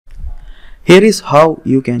Here is how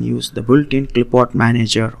you can use the built-in clipboard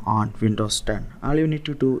manager on Windows 10. All you need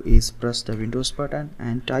to do is press the Windows button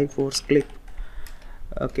and type force clip.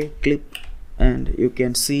 Okay, clip, and you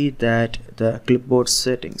can see that the clipboard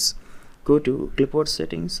settings. Go to clipboard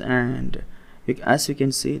settings, and as you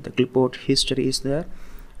can see, the clipboard history is there.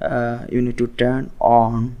 You need to turn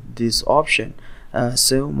on this option,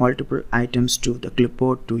 save multiple items to the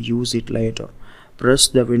clipboard to use it later. Press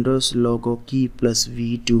the Windows logo key plus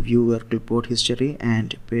V to view your clipboard history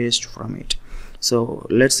and paste from it. So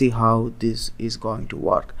let's see how this is going to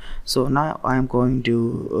work. So now I am going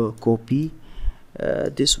to copy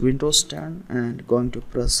this Windows 10 and going to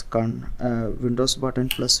press Windows button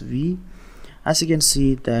plus V. As you can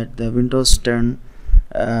see that the Windows 10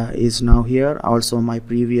 is now here. Also my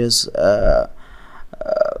previous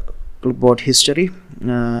clipboard history.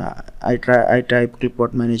 I type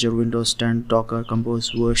clipboard manager Windows 10 Docker Compose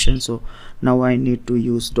version. So now I need to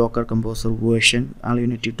use Docker Composer version. All you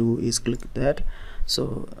need to do is click that.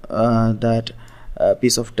 So that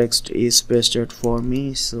piece of text is pasted for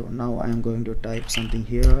me. So now I am going to type something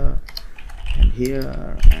here and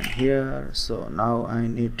here and here. So now I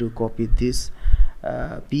need to copy this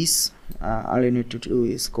piece. All you need to do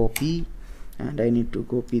is copy, and I need to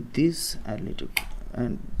copy this. I need to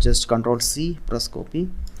and just Control C, press copy,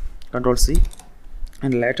 Control C,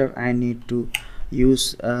 and later I need to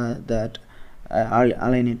use that all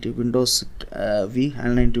I need to Windows V.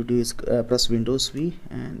 All I need to do is press Windows V,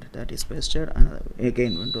 and that is pasted, and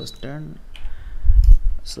again Windows 10.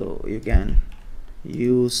 So you can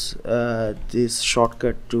use this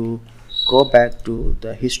shortcut to go back to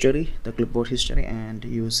the history, the clipboard history, and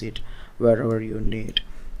use it wherever you need.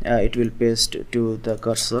 It will paste to the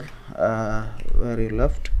cursor where you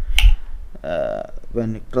left.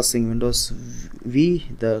 When pressing Windows V,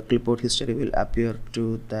 the clipboard history will appear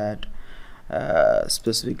to that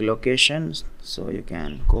specific location. So you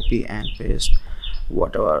can copy and paste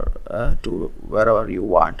whatever to wherever you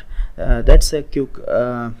want. That's a quick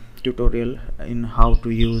tutorial in how to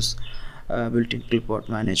use built-in clipboard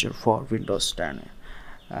manager for Windows 10.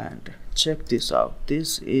 And check this out.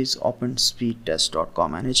 This is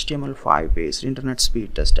openspeedtest.com, an HTML5 based internet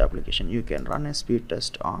speed test application. You can run a speed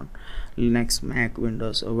test on Linux, Mac,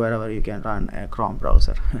 Windows, or wherever you can run a Chrome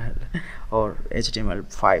browser or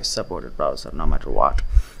HTML5 supported browser, no matter what.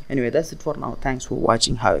 Anyway, that's it for now. Thanks for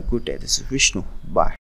watching. Have a good day. This is Vishnu. Bye.